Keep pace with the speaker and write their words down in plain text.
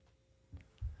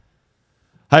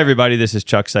Hi, everybody. This is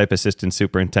Chuck Seipp, Assistant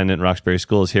Superintendent, Roxbury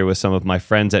Schools, here with some of my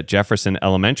friends at Jefferson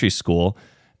Elementary School.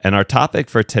 And our topic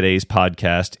for today's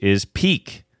podcast is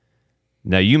P.E.A.K.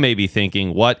 Now, you may be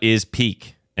thinking, what is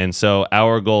P.E.A.K? And so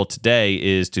our goal today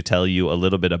is to tell you a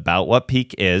little bit about what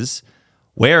P.E.A.K is,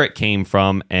 where it came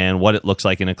from, and what it looks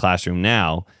like in a classroom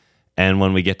now. And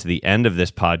when we get to the end of this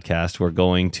podcast, we're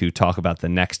going to talk about the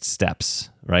next steps,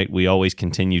 right? We always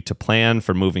continue to plan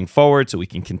for moving forward so we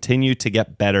can continue to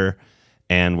get better,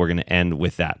 and we're going to end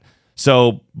with that.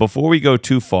 So before we go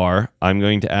too far, I'm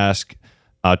going to ask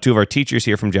two of our teachers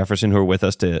here from Jefferson who are with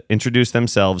us to introduce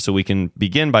themselves so we can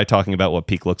begin by talking about what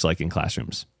P.E.A.K looks like in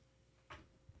classrooms.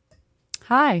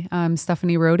 Hi, I'm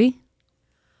Stephanie Rohde.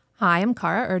 Hi, I'm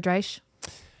Cara Erdreich.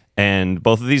 And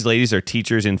both of these ladies are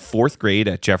teachers in 4th grade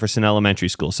at Jefferson Elementary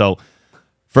School. So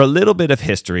for a little bit of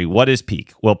history, what is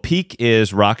P.E.A.K? Well, P.E.A.K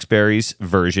is Roxbury's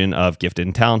version of gifted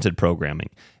and talented programming.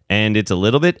 And it's a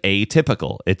little bit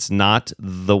atypical. It's not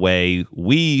the way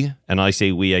we, and I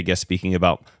say we, I guess speaking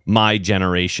about my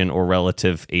generation or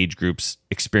relative age groups,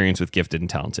 experience with gifted and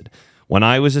talented. When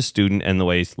I was a student, and the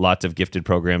way lots of gifted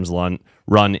programs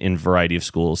run in a variety of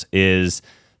schools is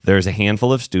there's a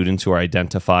handful of students who are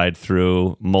identified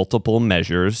through multiple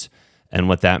measures. And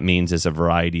what that means is a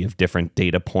variety of different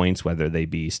data points, whether they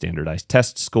be standardized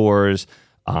test scores,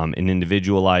 an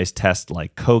individualized test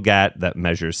like COGAT that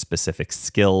measures specific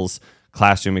skills,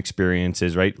 classroom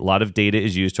experiences, right? A lot of data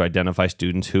is used to identify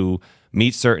students who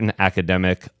meet certain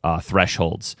academic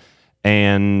thresholds.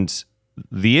 And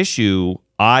the issue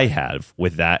I have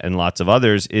with that and lots of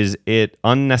others is it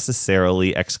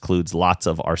unnecessarily excludes lots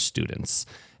of our students.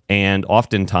 And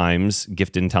oftentimes,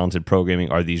 gifted and talented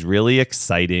programming are these really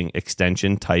exciting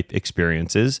extension type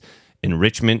experiences,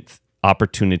 enrichment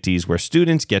opportunities where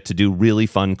students get to do really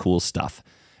fun, cool stuff.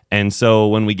 And so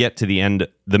when we get to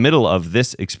the middle of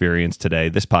this experience today,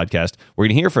 this podcast, we're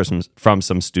going to hear from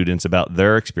some students about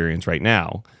their experience right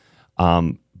now.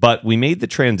 But we made the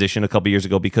transition a couple years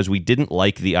ago because we didn't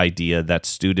like the idea that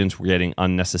students were getting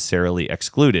unnecessarily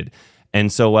excluded.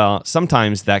 And so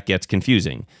sometimes that gets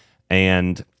confusing.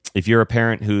 And if you're a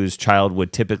parent whose child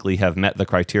would typically have met the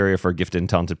criteria for a gifted and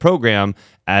talented program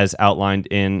as outlined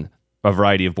in a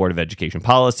variety of Board of Education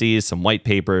policies, some white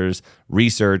papers,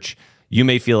 research, you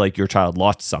may feel like your child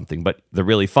lost something. But the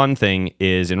really fun thing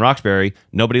is in Roxbury,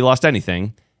 nobody lost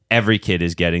anything. Every kid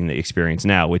is getting the experience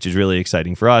now, which is really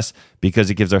exciting for us because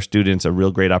it gives our students a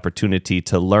real great opportunity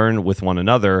to learn with one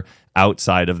another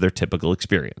outside of their typical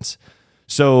experience.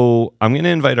 So I'm going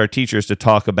to invite our teachers to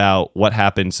talk about what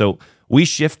happened. So we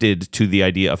shifted to the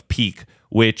idea of P.E.A.K,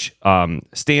 which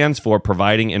stands for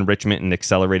Providing Enrichment and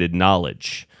Accelerated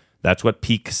Knowledge. That's what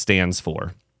P.E.A.K stands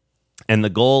for. And the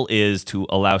goal is to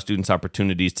allow students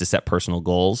opportunities to set personal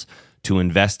goals, to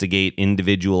investigate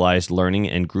individualized learning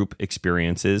and group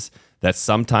experiences that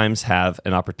sometimes have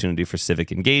an opportunity for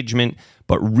civic engagement,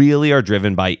 but really are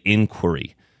driven by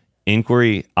inquiry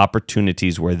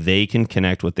opportunities where they can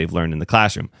connect what they've learned in the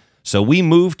classroom. So we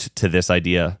moved to this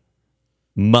idea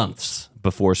months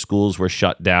before schools were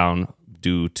shut down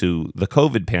due to the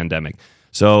COVID pandemic.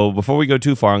 So before we go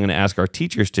too far, I'm going to ask our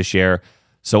teachers to share,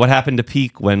 so what happened to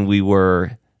P.E.A.K when we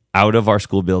were out of our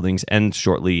school buildings and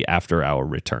shortly after our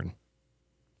return?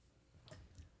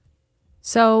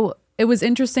 So it was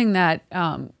interesting that,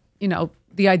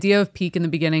 the idea of P.E.A.K in the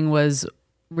beginning was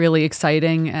really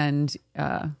exciting and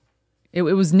it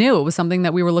was new. It was something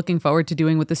that we were looking forward to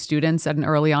doing with the students at an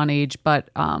early on age. But,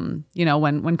 when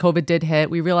COVID did hit,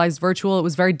 we realized it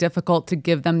was very difficult to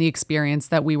give them the experience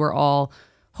that we were all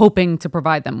hoping to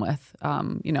provide them with,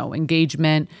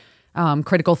 engagement,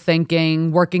 critical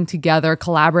thinking, working together,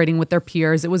 collaborating with their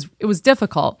peers. It was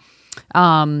difficult.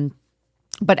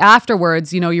 But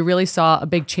afterwards, you really saw a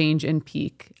big change in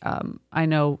P.E.A.K. I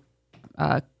know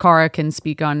Cara can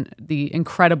speak on the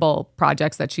incredible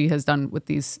projects that she has done with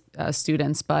these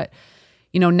students. But,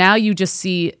 now you just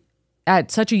see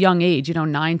at such a young age,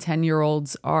 9,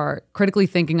 10-year-olds are critically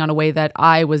thinking on a way that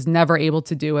I was never able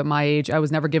to do at my age. I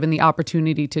was never given the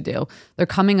opportunity to do. They're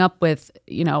coming up with,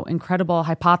 incredible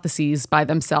hypotheses by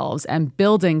themselves and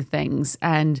building things,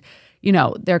 and,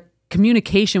 their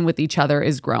communication with each other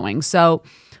is growing. So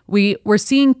we're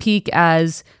seeing P.E.A.K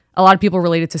as a lot of people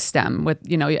relate it to STEM with,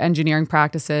 engineering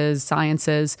practices,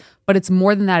 sciences, but it's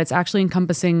more than that. It's actually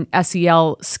encompassing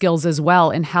SEL skills as well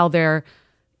and how they're,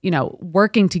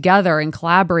 working together and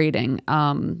collaborating.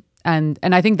 And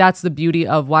I think that's the beauty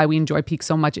of why we enjoy P.E.A.K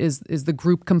so much is the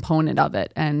group component of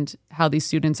it and how these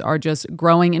students are just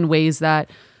growing in ways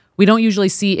that we don't usually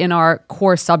see in our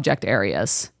core subject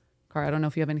areas. Cara, I don't know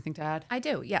if you have anything to add. I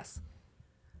do, yes.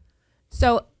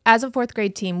 So as a fourth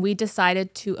grade team, we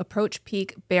decided to approach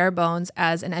P.E.A.K bare bones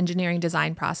as an engineering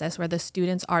design process where the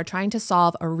students are trying to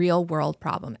solve a real world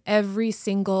problem. Every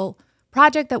single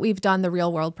project that we've done, the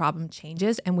real world problem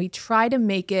changes, and we try to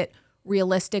make it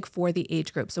realistic for the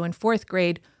age group. So in fourth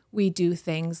grade, we do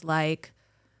things like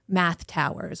math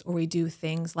towers, or we do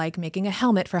things like making a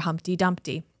helmet for Humpty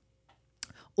Dumpty,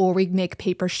 or we make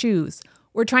paper shoes.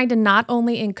 We're trying to not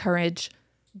only encourage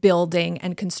building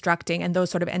and constructing and those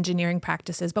sort of engineering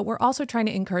practices, but we're also trying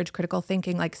to encourage critical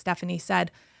thinking, like Stephanie said.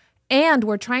 And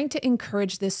we're trying to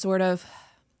encourage this sort of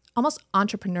almost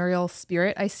entrepreneurial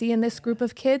spirit I see in this group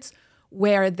of kids,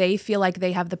 where they feel like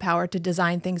they have the power to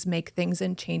design things, make things,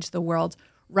 and change the world.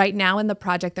 Right now in the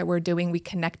project that we're doing, we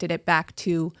connected it back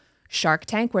to Shark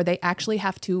Tank, where they actually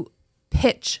have to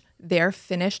pitch their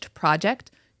finished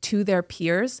project to their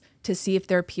peers to see if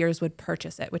their peers would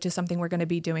purchase it, which is something we're going to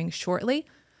be doing shortly.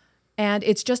 And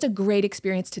it's just a great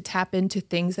experience to tap into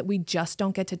things that we just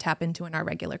don't get to tap into in our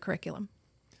regular curriculum.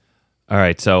 All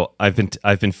right, so I've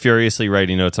been furiously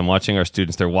writing notes. I'm watching our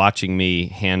students. They're watching me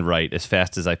handwrite as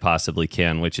fast as I possibly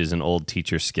can, which is an old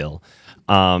teacher skill.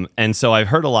 And so I've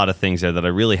heard a lot of things there that I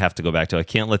really have to go back to. I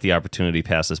can't let the opportunity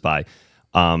pass us by.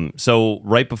 So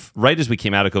right as we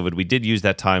came out of COVID, we did use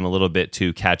that time a little bit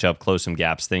to catch up, close some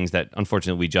gaps, things that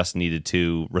unfortunately we just needed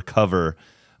to recover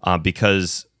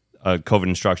because COVID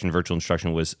instruction, virtual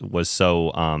instruction was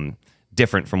so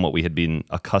different from what we had been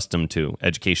accustomed to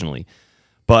educationally.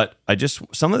 But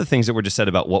some of the things that were just said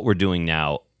about what we're doing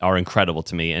now are incredible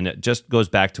to me. And it just goes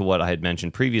back to what I had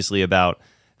mentioned previously about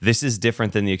this is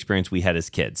different than the experience we had as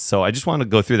kids. So I just want to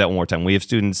go through that one more time. We have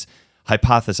students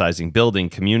hypothesizing, building,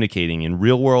 communicating in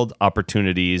real world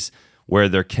opportunities where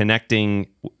they're connecting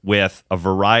with a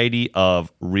variety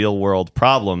of real world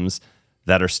problems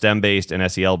that are STEM based and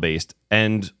SEL based.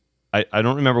 And I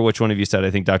don't remember which one of you said,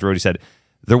 I think Dr. Rohde said,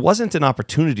 there wasn't an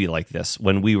opportunity like this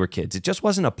when we were kids. It just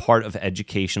wasn't a part of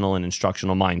educational and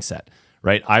instructional mindset,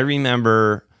 right? I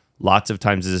remember lots of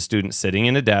times as a student sitting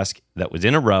in a desk that was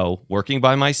in a row, working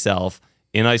by myself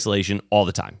in isolation all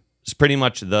the time. It's pretty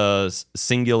much the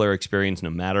singular experience,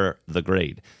 no matter the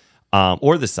grade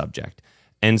or the subject.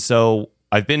 And so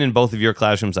I've been in both of your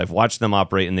classrooms. I've watched them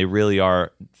operate, and they really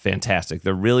are fantastic.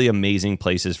 They're really amazing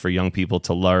places for young people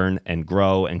to learn and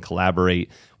grow and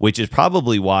collaborate, which is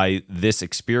probably why this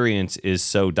experience is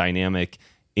so dynamic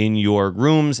in your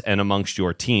rooms and amongst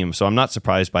your team. So I'm not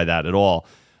surprised by that at all.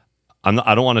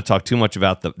 I don't want to talk too much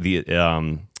about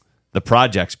the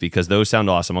projects because those sound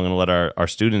awesome. I'm going to let our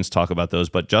students talk about those,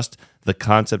 but just the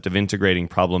concept of integrating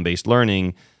problem-based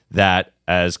learning that,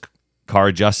 as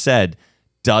Cara just said,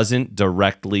 doesn't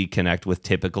directly connect with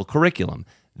typical curriculum.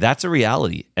 That's a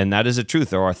reality, and that is a truth.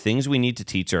 There are things we need to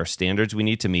teach, there are standards we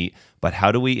need to meet, but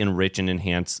how do we enrich and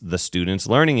enhance the student's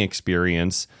learning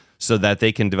experience so that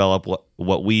they can develop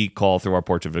what we call through our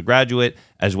Portrait of a Graduate,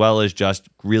 as well as just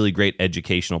really great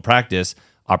educational practice,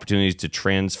 opportunities to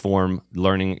transform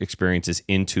learning experiences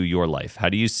into your life? How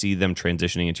do you see them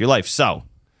transitioning into your life? So,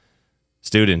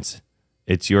 students,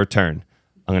 it's your turn.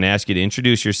 I'm going to ask you to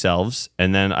introduce yourselves,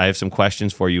 and then I have some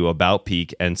questions for you about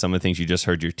P.E.A.K and some of the things you just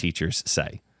heard your teachers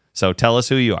say. So tell us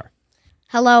who you are.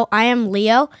 Hello, I am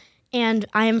Leo, and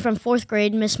I am from 4th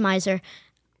grade, Miss Miser.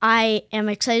 I am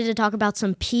excited to talk about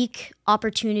some P.E.A.K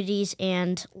opportunities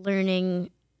and learning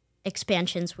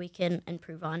expansions we can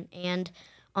improve on, and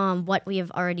what we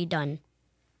have already done.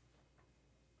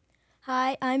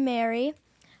 Hi, I'm Mary.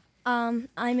 I'm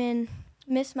in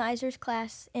Miss Miser's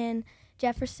class in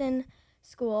Jefferson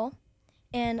School,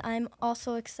 and I'm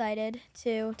also excited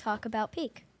to talk about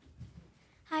P.E.A.K.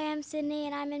 Hi, I'm Sydney,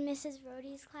 and I'm in Mrs.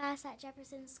 Rohde's class at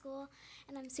Jefferson School,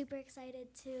 and I'm super excited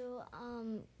to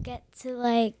get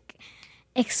to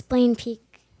explain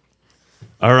P.E.A.K.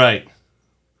 All right.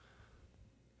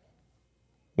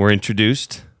 We're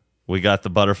introduced. We got the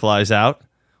butterflies out,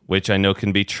 which I know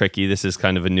can be tricky. This is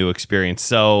kind of a new experience.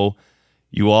 So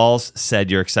you all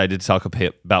said you're excited to talk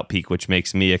about P.E.A.K, which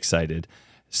makes me excited.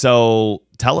 So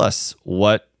tell us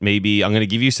what maybe, I'm going to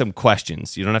give you some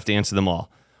questions. You don't have to answer them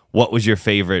all. What was your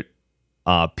favorite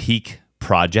P.E.A.K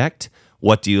project?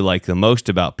 What do you like the most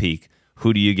about P.E.A.K?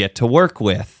 Who do you get to work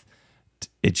with?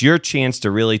 It's your chance to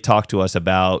really talk to us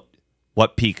about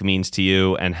what P.E.A.K means to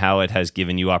you and how it has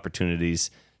given you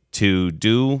opportunities to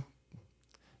do,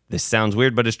 this sounds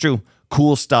weird, but it's true,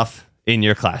 cool stuff in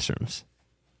your classrooms.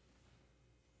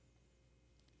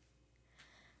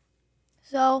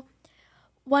 So,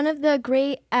 one of the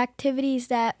great activities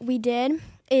that we did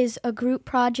is a group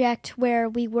project where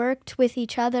we worked with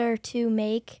each other to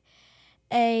make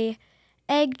a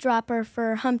egg dropper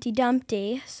for Humpty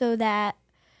Dumpty so that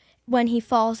when he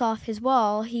falls off his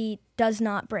wall, he does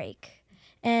not break.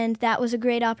 And that was a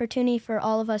great opportunity for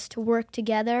all of us to work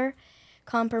together,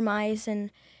 compromise,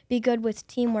 and be good with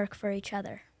teamwork for each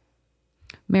other.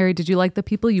 Mary, did you like the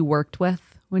people you worked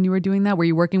with when you were doing that? Were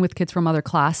you working with kids from other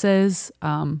classes?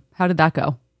 How did that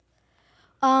go?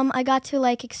 I got to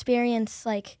experience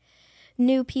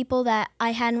new people that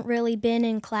I hadn't really been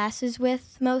in classes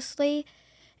with mostly,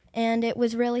 and it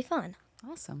was really fun.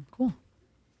 Awesome. Cool.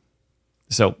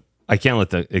 So I can't let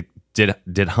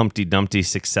did Humpty Dumpty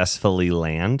successfully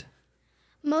land?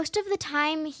 Most of the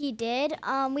time he did.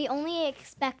 We only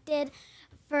expected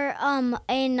for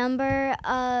a number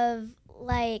of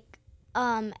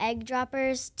egg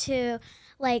droppers to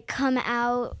come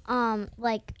out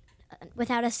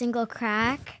without a single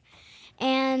crack,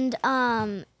 and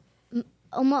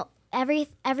almost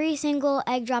every single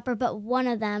egg dropper but one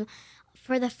of them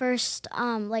for the first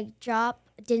drop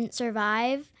didn't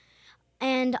survive,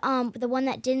 and the one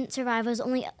that didn't survive was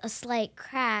only a slight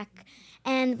crack,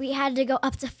 and we had to go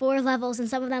up to 4 levels, and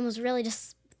some of them was really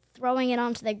just throwing it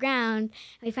onto the ground.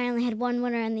 We finally had one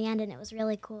winner in the end, and it was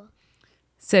really cool.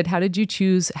 Sid, how did you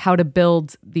choose how to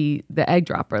build the egg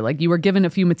dropper? You were given a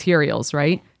few materials,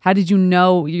 right? How did you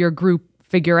know your group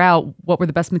figure out what were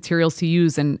the best materials to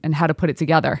use and how to put it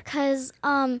together? Because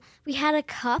we had a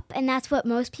cup, and that's what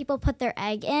most people put their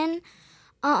egg in.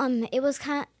 It was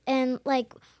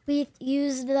we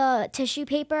used the tissue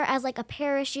paper as a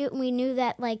parachute, and we knew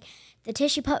that the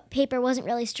tissue paper wasn't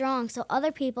really strong, so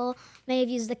other people may have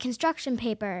used the construction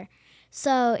paper.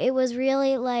 So it was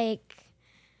really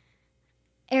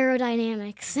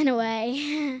aerodynamics in a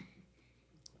way.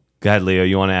 Go ahead, Leo.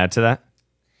 You want to add to that?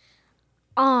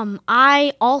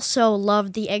 I also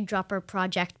loved the egg dropper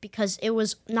project because it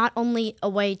was not only a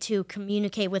way to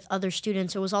communicate with other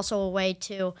students, it was also a way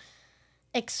to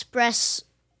express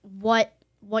what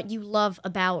you love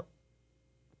about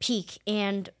P.E.A.K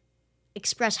and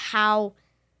express how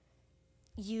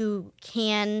you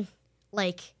can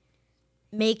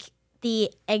make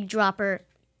the egg dropper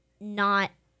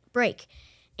not break.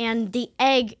 And the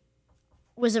egg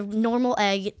was a normal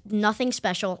egg, nothing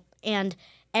special, and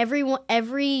every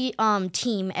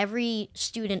team, every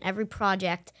student, every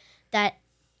project that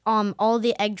all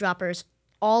the egg droppers,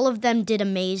 all of them did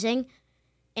amazing.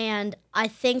 And I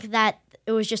think that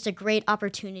it was just a great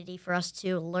opportunity for us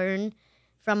to learn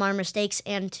from our mistakes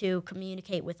and to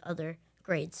communicate with other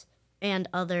grades and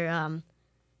other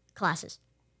classes.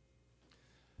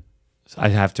 So I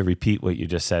have to repeat what you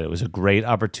just said. It was a great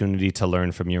opportunity to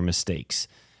learn from your mistakes.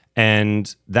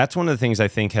 And that's one of the things I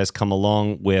think has come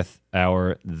along with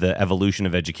the evolution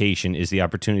of education is the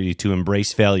opportunity to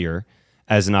embrace failure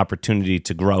as an opportunity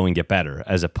to grow and get better,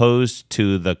 as opposed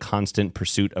to the constant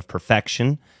pursuit of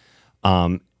perfection.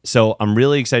 So I'm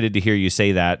really excited to hear you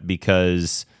say that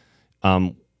because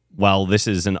while this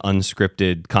is an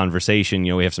unscripted conversation,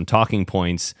 we have some talking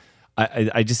points.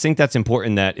 I just think that's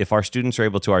important that if our students are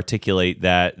able to articulate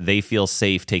that they feel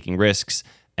safe taking risks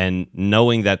and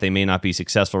knowing that they may not be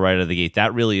successful right out of the gate,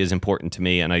 that really is important to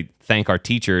me. And I thank our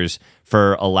teachers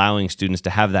for allowing students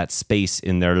to have that space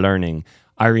in their learning.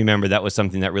 I remember that was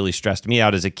something that really stressed me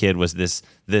out as a kid was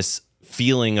this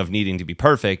feeling of needing to be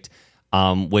perfect,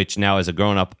 which now as a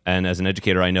grown-up and as an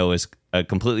educator I know is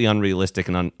completely unrealistic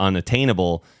and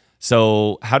unattainable.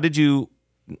 So how did you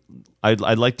 –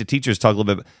 I'd like the teachers to talk a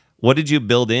little bit. What did you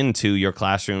build into your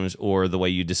classrooms or the way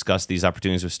you discuss these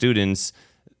opportunities with students?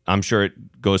 I'm sure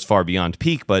it goes far beyond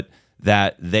P.E.A.K, but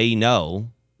that they know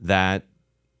that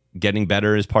getting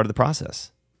better is part of the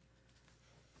process.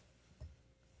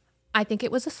 I think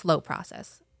it was a slow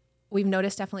process. We've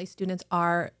noticed definitely students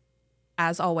are,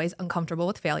 as always, uncomfortable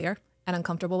with failure and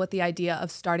uncomfortable with the idea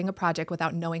of starting a project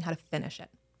without knowing how to finish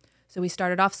it. So we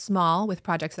started off small with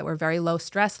projects that were very low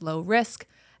stress, low risk,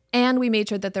 and we made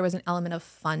sure that there was an element of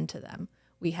fun to them.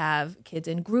 We have kids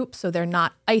in groups, so they're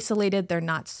not isolated, they're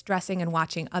not stressing and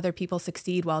watching other people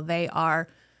succeed while they are,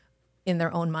 in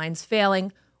their own minds,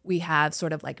 failing. We have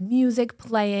sort of music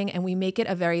playing, and we make it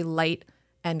a very light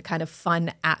and kind of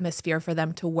fun atmosphere for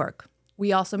them to work.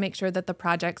 We also make sure that the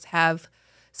projects have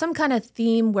some kind of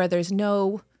theme where there's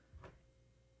no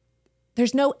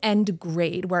end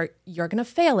grade where you're going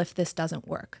to fail if this doesn't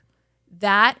work.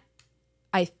 That,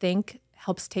 I think,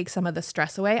 helps take some of the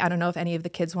stress away. I don't know if any of the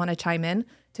kids want to chime in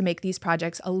to make these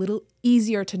projects a little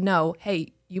easier to know,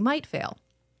 hey, you might fail.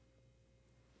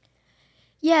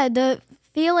 Yeah, the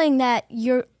feeling that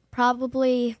you're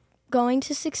probably going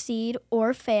to succeed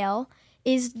or fail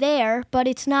is there, but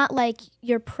it's not like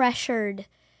you're pressured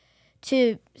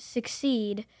to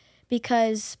succeed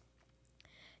because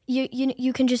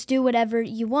you can just do whatever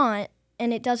you want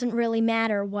and it doesn't really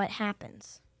matter what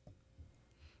happens.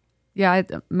 Yeah,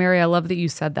 Mary, I love that you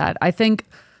said that. I think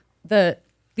the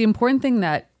important thing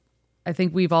that I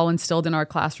think we've all instilled in our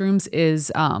classrooms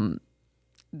is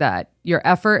that your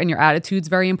effort and your attitude is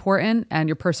very important, and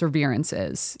your perseverance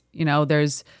is.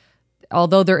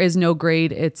 Although there is no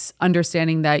grade, it's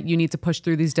understanding that you need to push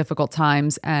through these difficult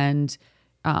times and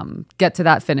get to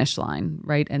that finish line,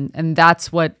 right? And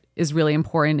that's what is really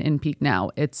important in P.E.A.K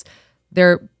now.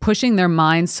 They're pushing their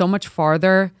minds so much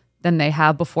farther than they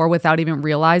have before without even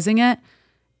realizing it.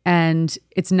 And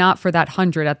it's not for that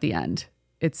 100 at the end.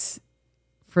 It's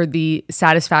for the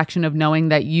satisfaction of knowing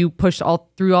that you pushed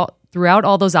throughout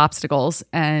all those obstacles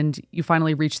and you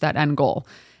finally reached that end goal.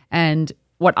 And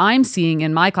what I'm seeing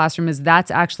in my classroom is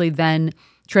that's actually then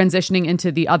transitioning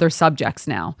into the other subjects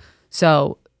now.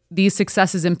 So these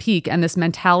successes in P.E.A.K and this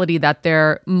mentality that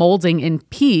they're molding in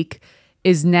P.E.A.K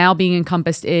is now being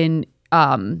encompassed in,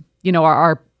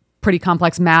 our pretty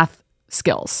complex math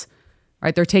skills,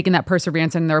 right? They're taking that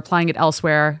perseverance and they're applying it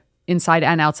elsewhere, inside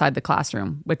and outside the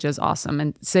classroom, which is awesome.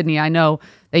 And Sydney, I know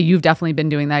that you've definitely been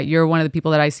doing that. You're one of the people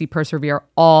that I see persevere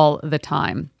all the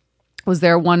time. Was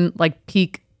there one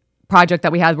P.E.A.K project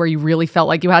that we had where you really felt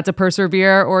like you had to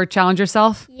persevere or challenge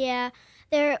yourself? Yeah,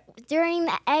 during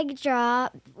the egg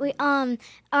drop,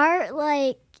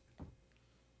 our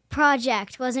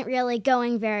project wasn't really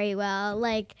going very well.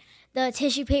 The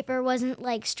tissue paper wasn't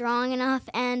strong enough,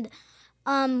 and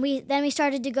we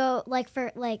started to go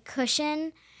for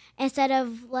cushion instead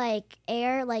of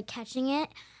air, catching it.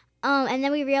 And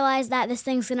then we realized that this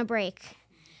thing's gonna break.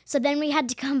 So then we had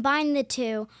to combine the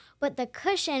two, but the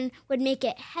cushion would make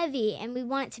it heavy, and we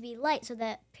want it to be light so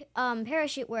that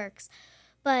parachute works.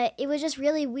 But it was just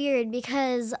really weird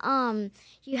because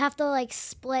you have to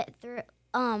split through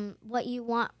what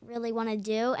you really want to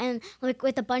do, and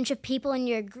with a bunch of people in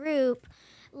your group,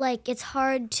 it's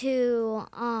hard to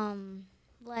I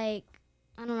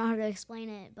don't know how to explain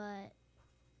it, but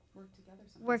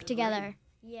work together.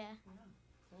 Yeah.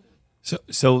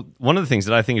 So one of the things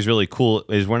that I think is really cool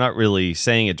is we're not really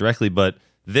saying it directly, but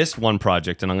this one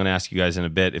project, and I'm going to ask you guys in a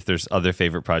bit if there's other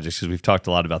favorite projects, because we've talked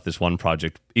a lot about this one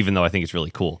project, even though I think it's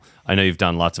really cool. I know you've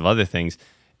done lots of other things,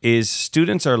 is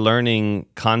students are learning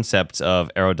concepts of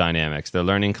aerodynamics. They're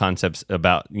learning concepts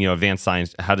about, advanced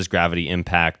science. How does gravity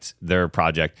impact their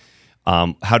project?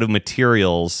 How do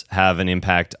materials have an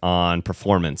impact on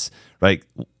performance, right?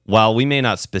 While we may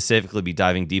not specifically be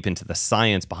diving deep into the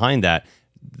science behind that,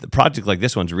 the project like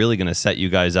this one's really going to set you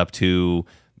guys up to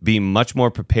be much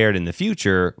more prepared in the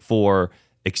future for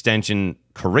extension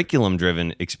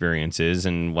curriculum-driven experiences.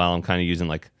 And while I'm kind of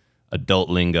using adult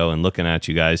lingo and looking at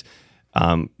you guys,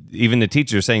 even the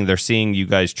teachers are saying they're seeing you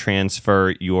guys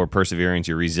transfer your perseverance,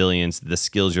 your resilience, the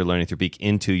skills you're learning through P.E.A.K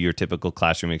into your typical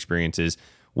classroom experiences,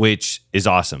 which is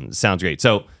awesome. It sounds great.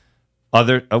 So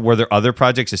were there other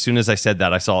projects? As soon as I said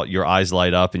that, I saw your eyes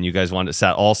light up and you guys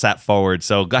sat forward.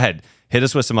 So go ahead, hit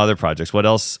us with some other projects. What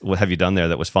have you done there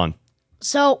that was fun?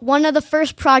 So one of the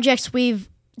first projects we've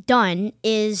done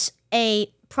is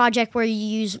a project where you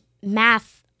use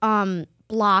math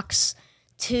blocks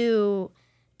to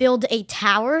build a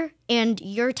tower, and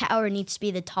your tower needs to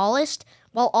be the tallest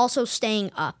while also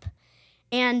staying up.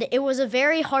 And it was a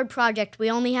very hard project. We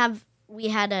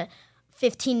had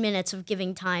 15 minutes of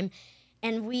giving time,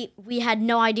 and we had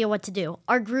no idea what to do.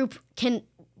 Our group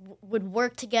would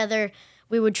work together.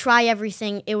 We would try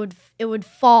everything. It would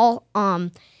fall.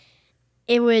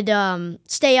 It would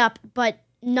stay up, but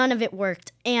none of it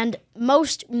worked. And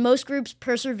most groups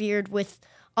persevered with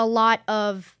a lot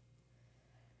of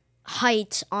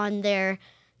height on their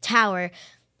tower.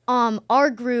 Our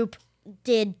group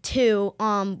did too.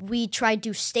 We tried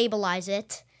to stabilize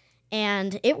it,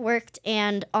 and it worked.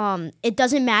 And it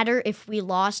doesn't matter if we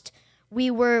lost. We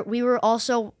were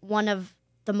also one of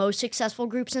the most successful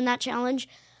groups in that challenge.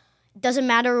 It doesn't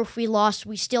matter if we lost.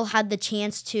 We still had the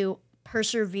chance to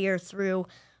persevere through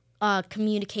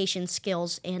communication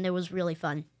skills, and it was really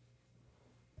fun.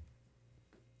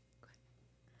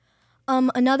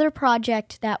 Another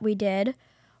project that we did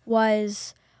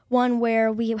was one where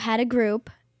we had a group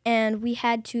and we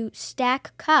had to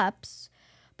stack cups,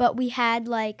 but we had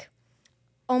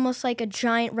almost like a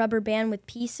giant rubber band with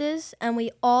pieces, and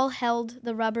we all held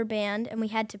the rubber band and we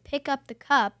had to pick up the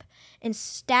cup and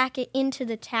stack it into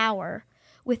the tower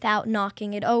without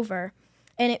knocking it over.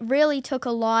 And it really took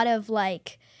a lot of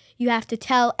you have to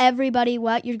tell everybody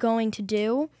what you're going to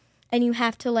do, and you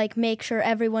have to make sure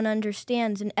everyone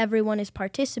understands and everyone is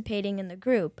participating in the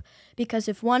group. Because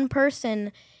if one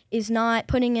person is not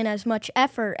putting in as much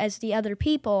effort as the other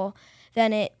people,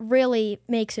 then it really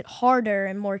makes it harder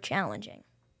and more challenging.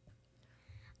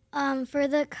 For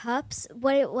the cups,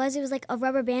 what it was like a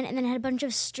rubber band, and then it had a bunch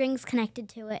of strings connected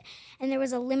to it. And there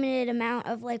was a limited amount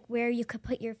of like where you could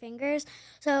put your fingers.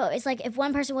 So it's like if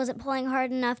one person wasn't pulling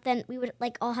hard enough, then we would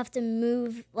like all have to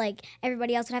move, like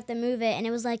everybody else would have to move it. And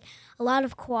it was like a lot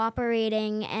of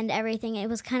cooperating and everything. It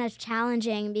was kind of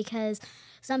challenging because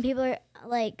some people are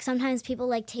like, sometimes people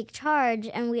like take charge,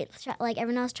 and like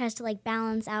everyone else tries to like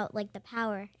balance out like the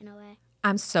power in a way.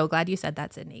 I'm so glad you said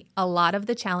that, Sydney. A lot of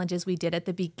the challenges we did at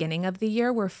the beginning of the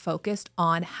year were focused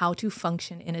on how to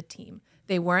function in a team.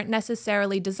 They weren't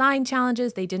necessarily design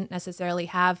challenges. They didn't necessarily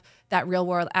have that real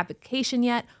world application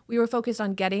yet. We were focused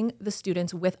on getting the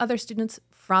students with other students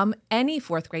from any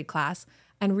fourth grade class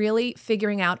and really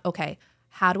figuring out, okay,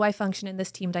 how do I function in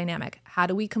this team dynamic? How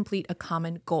do we complete a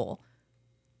common goal?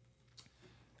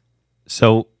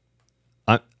 So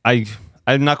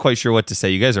I'm not quite sure what to say.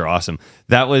 You guys are awesome.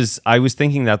 I was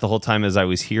thinking that the whole time as I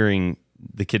was hearing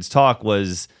the kids talk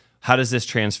was, how does this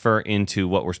transfer into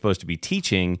what we're supposed to be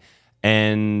teaching?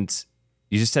 And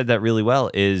you just said that really well,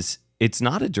 it's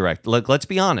not a direct, let's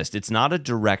be honest, it's not a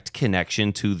direct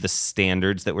connection to the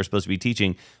standards that we're supposed to be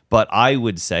teaching, but I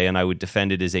would say, and I would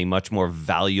defend it as a much more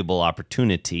valuable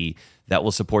opportunity that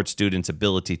will support students'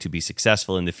 ability to be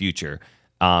successful in the future.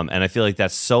 And I feel like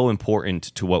that's so important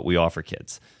to what we offer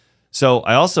kids. So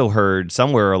I also heard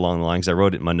somewhere along the lines, I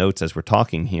wrote it in my notes as we're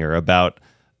talking here, about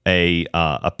a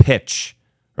pitch,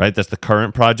 right? That's the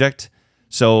current project.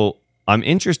 So I'm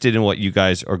interested in what you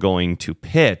guys are going to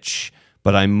pitch,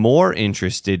 but I'm more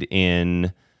interested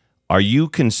in, are you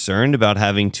concerned about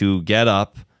having to get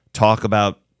up, talk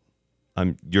about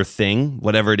your thing,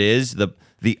 whatever it is,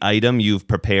 the item you've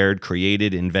prepared,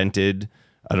 created, invented?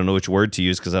 I don't know which word to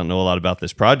use because I don't know a lot about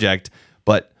this project,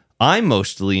 but I'm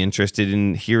mostly interested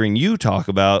in hearing you talk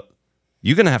about,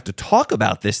 you're going to have to talk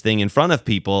about this thing in front of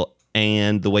people,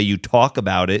 and the way you talk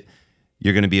about it,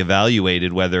 you're going to be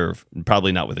evaluated, whether,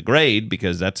 probably not with a grade,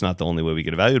 because that's not the only way we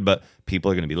get evaluated, but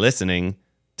people are going to be listening.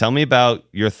 Tell me about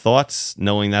your thoughts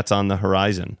knowing that's on the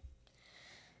horizon.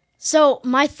 So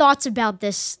my thoughts about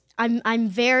this, I'm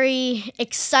very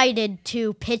excited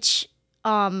to pitch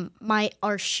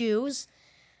our shoes.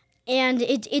 And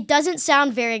it doesn't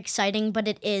sound very exciting, but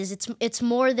it is. It's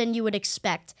more than you would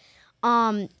expect.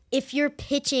 If you're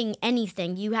pitching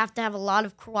anything, you have to have a lot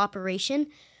of cooperation.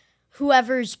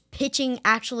 Whoever's pitching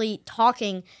actually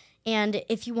talking, and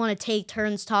if you want to take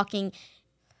turns talking,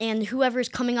 and whoever's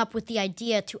coming up with the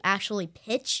idea to actually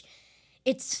pitch,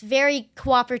 it's very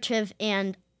cooperative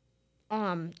and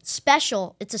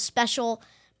special. It's a special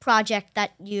project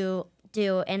that you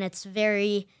do, and it's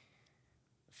very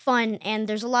fun, and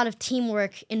there's a lot of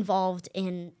teamwork involved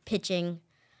in pitching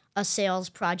a sales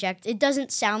project. It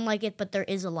doesn't sound like it, but there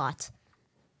is a lot.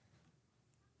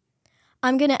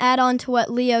 I'm going to add on to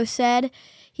what Leo said.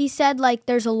 He said, like,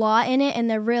 there's a lot in it, and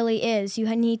there really is.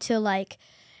 You need to, like,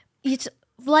 it's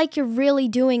like you're really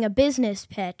doing a business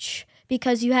pitch,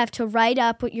 because you have to write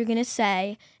up what you're going to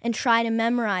say and try to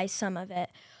memorize some of it.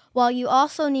 While you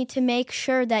also need to make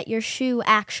sure that your shoe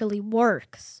actually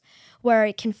works, where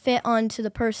it can fit onto the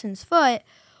person's foot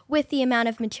with the amount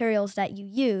of materials that you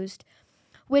used,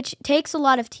 which takes a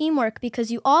lot of teamwork, because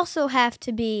you also have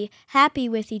to be happy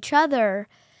with each other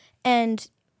and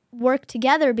work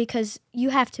together, because you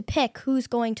have to pick who's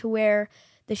going to wear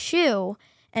the shoe.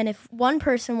 And if one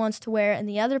person wants to wear it and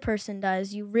the other person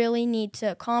does, you really need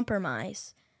to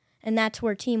compromise. And that's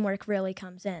where teamwork really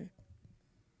comes in.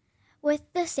 With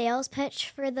the sales pitch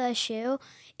for the shoe,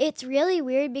 it's really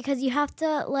weird because you have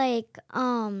to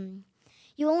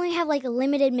you only have like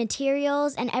limited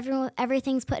materials, and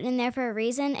everything's put in there for a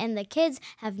reason, and the kids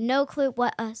have no clue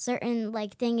what a certain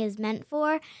like thing is meant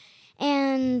for.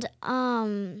 And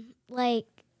like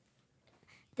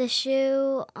the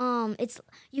shoe, it's,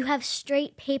 you have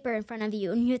straight paper in front of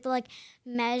you, and you have to like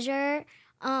measure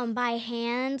by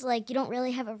hand. Like, you don't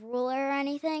really have a ruler or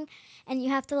anything, and you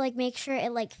have to like make sure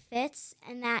it like fits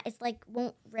and that it's like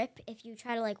won't rip if you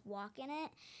try to like walk in it.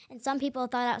 And some people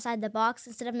thought outside the box.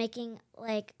 Instead of making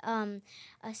like a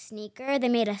sneaker, they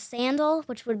made a sandal,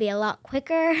 which would be a lot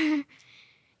quicker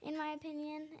in my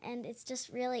opinion, and it's just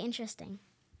really interesting.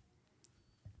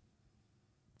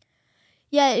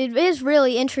 Yeah, it is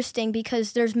really interesting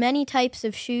because there's many types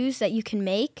of shoes that you can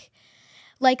make.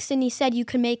 Like Sydney said, you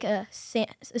can make a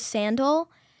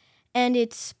sandal, and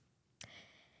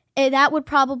that would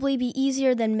probably be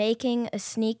easier than making a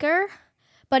sneaker,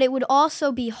 but it would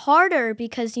also be harder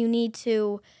because you need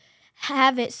to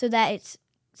have it so that it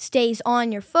stays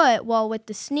on your foot. While with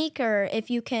the sneaker, if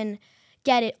you can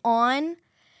get it on,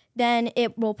 then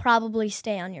it will probably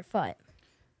stay on your foot.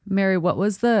 Mary, what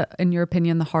was in your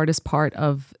opinion, the hardest part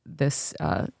of this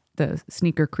the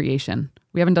sneaker creation?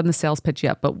 We haven't done the sales pitch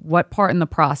yet, but what part in the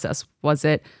process? Was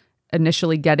it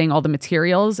initially getting all the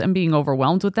materials and being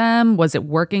overwhelmed with them? Was it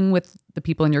working with the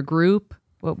people in your group?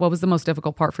 What was the most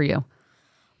difficult part for you?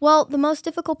 Well, the most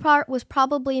difficult part was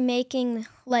probably making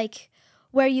like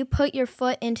where you put your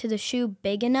foot into the shoe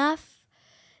big enough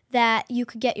that you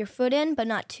could get your foot in, but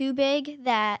not too big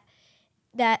that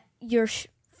your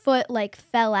foot like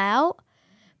fell out.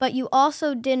 But you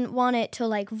also didn't want it to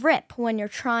like rip when you're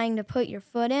trying to put your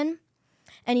foot in.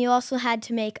 And you also had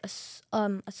to make a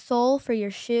sole for your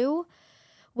shoe,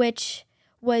 which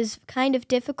was kind of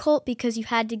difficult because you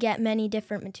had to get many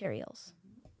different materials.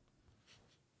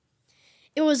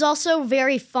 It was also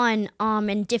very fun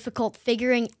and difficult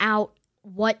figuring out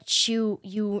what shoe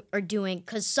you are doing,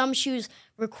 because some shoes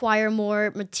require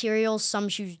more materials, some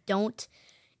shoes don't.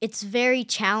 It's very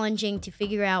challenging to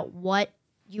figure out what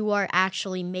you are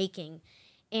actually making.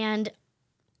 And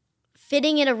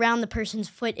fitting it around the person's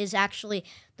foot is actually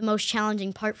the most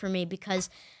challenging part for me, because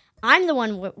I'm the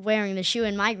one wearing the shoe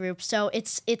in my group, so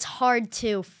it's hard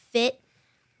to fit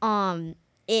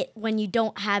it when you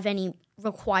don't have any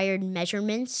required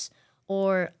measurements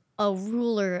or a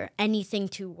ruler or anything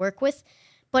to work with.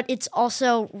 But it's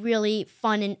also really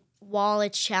fun, and while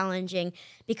it's challenging,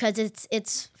 because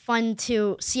it's fun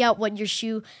to see out what your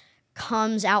shoe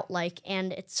comes out like,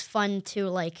 and it's fun to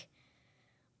like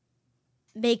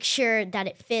make sure that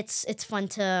it fits. It's fun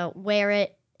to wear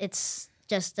it. It's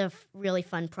just a really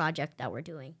fun project that we're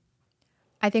doing.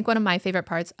 I think one of my favorite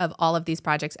parts of all of these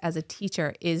projects as a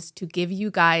teacher is to give you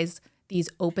guys these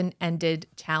open-ended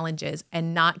challenges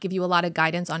and not give you a lot of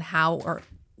guidance on how or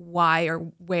why or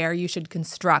where you should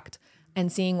construct,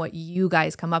 and seeing what you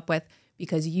guys come up with,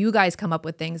 because you guys come up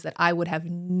with things that I would have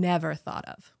never thought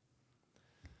of.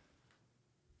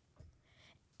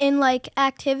 In like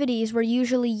activities, we're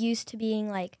usually used to being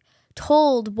like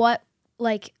told what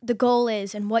like the goal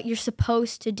is and what you're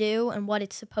supposed to do and what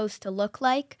it's supposed to look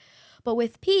like. But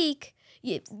with P.E.A.K,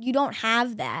 you don't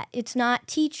have that. It's not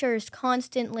teachers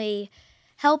constantly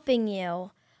helping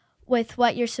you with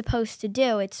what you're supposed to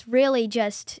do. It's really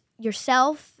just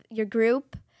yourself, your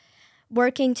group,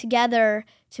 working together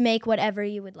to make whatever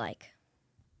you would like.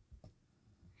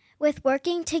 With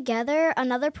working together,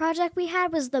 another project we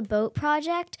had was the boat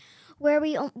project, where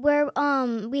we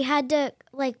had to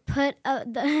like put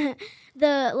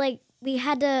we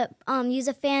had to use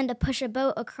a fan to push a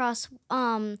boat across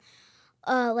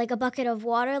like a bucket of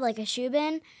water, like a shoe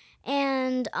bin,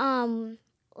 and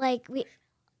like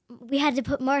we had to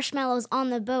put marshmallows on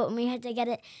the boat, and we had to get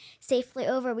it safely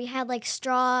over. We had like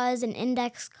straws, an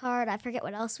index card, I forget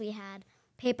what else we had,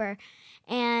 paper,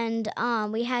 and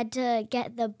we had to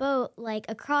get the boat like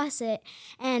across it,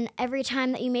 and every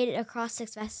time that you made it across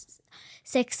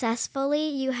successfully,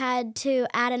 you had to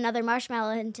add another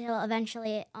marshmallow until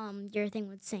eventually your thing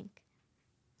would sink.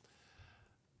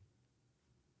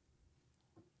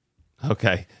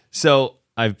 Okay, so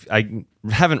I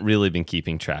haven't really been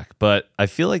keeping track, but I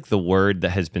feel like the word that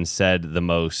has been said the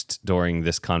most during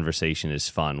this conversation is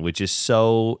fun, which is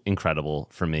so incredible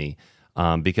for me,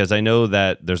 because I know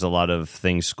that there's a lot of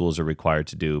things schools are required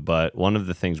to do, but one of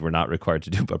the things we're not required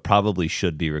to do, but probably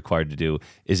should be required to do,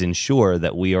 is ensure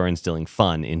that we are instilling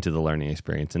fun into the learning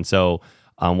experience. And so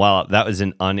while that was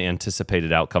an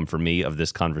unanticipated outcome for me of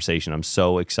this conversation, I'm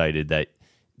so excited that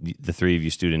the three of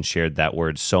you students shared that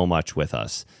word so much with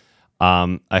us.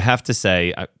 I have to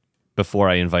say, before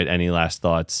I invite any last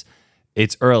thoughts,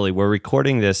 it's early. We're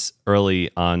recording this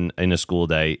early on in a school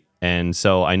day, and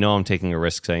so I know I'm taking a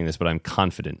risk saying this, but I'm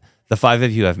confident. The five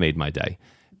of you have made my day.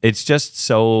 It's just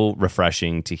so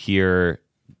refreshing to hear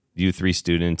you three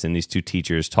students and these two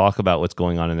teachers talk about what's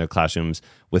going on in their classrooms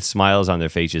with smiles on their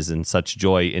faces and such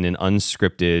joy in an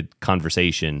unscripted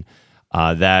conversation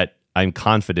that I'm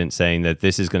confident saying that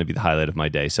this is going to be the highlight of my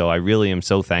day. So I really am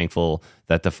so thankful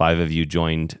that the five of you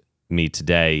joined me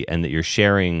today and that you're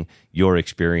sharing your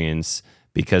experience,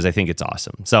 because I think it's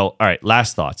awesome. So, all right,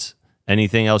 last thoughts.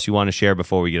 Anything else you want to share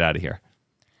before we get out of here?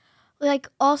 Like,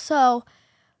 also,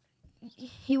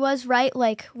 he was right.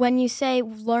 Like, when you say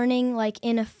learning, like,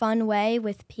 in a fun way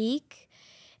with P.E.A.K,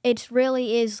 it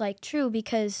really is, like, true,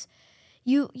 because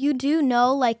you do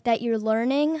know, like, that you're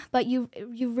learning, but you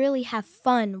really have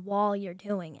fun while you're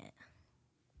doing it.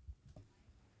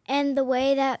 And the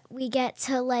way that we get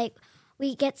to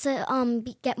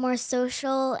get more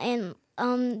social and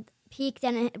P.E.A.K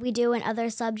than we do in other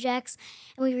subjects,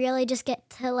 and we really just get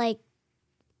to like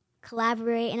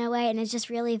collaborate in a way, and it's just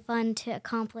really fun to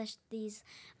accomplish these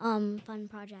fun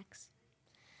projects.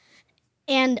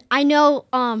 And I know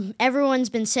everyone's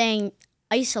been saying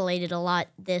isolated a lot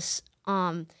this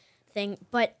thing,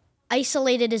 but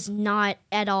isolated is not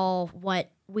at all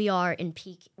what we are in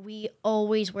P.E.A.K. We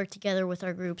always work together with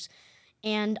our groups.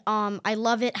 And I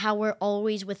love it how we're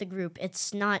always with a group.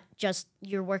 It's not just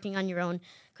you're working on your own,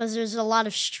 because there's a lot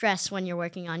of stress when you're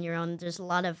working on your own. There's a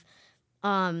lot of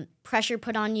pressure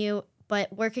put on you,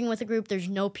 but working with a group, there's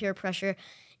no peer pressure.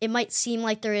 It might seem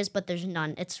like there is, but there's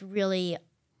none. It's really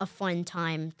a fun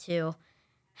time to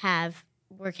have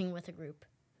working with a group.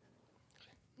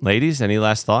 Ladies, any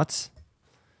last thoughts?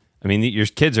 I mean, your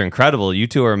kids are incredible. You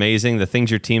two are amazing. The things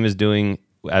your team is doing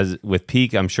as with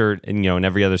P.E.A.K, I'm sure, and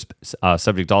every other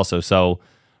subject also. So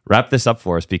wrap this up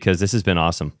for us, because this has been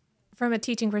awesome. From a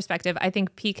teaching perspective, I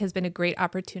think P.E.A.K has been a great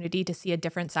opportunity to see a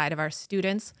different side of our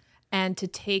students and to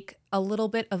take a little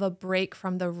bit of a break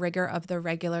from the rigor of the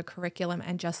regular curriculum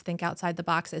and just think outside the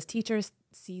box as teachers,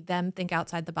 see them think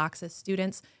outside the box as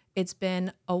students. It's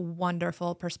been a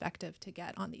wonderful perspective to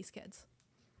get on these kids.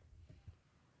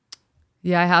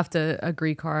 Yeah, I have to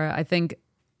agree, Cara. I think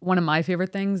one of my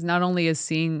favorite things not only is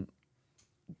seeing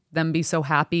them be so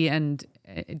happy and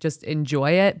just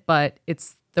enjoy it, but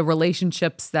it's the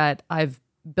relationships that I've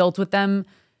built with them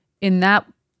in that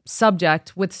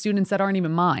subject with students that aren't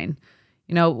even mine.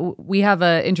 We have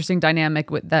an interesting dynamic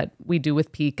that we do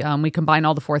with P.E.A.K. We combine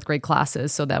all the fourth grade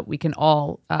classes so that we can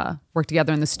all work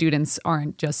together, and the students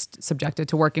aren't just subjected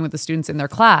to working with the students in their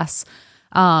class.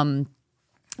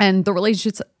 And the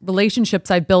relationships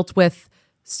I built with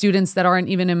students that aren't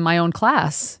even in my own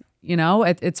class,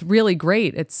 it's really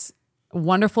great. It's a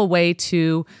wonderful way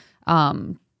to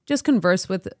just converse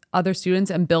with other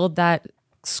students and build that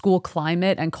school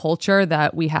climate and culture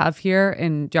that we have here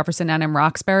in Jefferson and in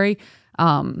Roxbury.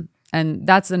 And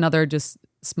that's another just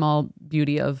small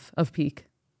beauty of P.E.A.K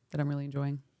that I'm really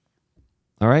enjoying.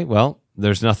 All right. Well,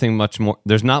 there's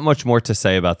not much more to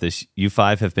say about this. You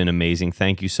five have been amazing.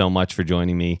 Thank you so much for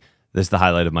joining me. This is the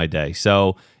highlight of my day.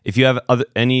 So if you have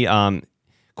any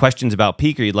questions about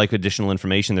P.E.A.K or you'd like additional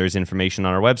information, there's information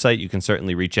on our website. You can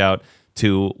certainly reach out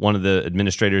to one of the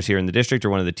administrators here in the district or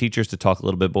one of the teachers to talk a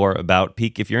little bit more about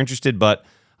P.E.A.K if you're interested. But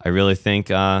I really think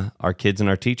our kids and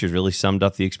our teachers really summed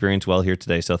up the experience well here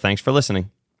today. So thanks for listening.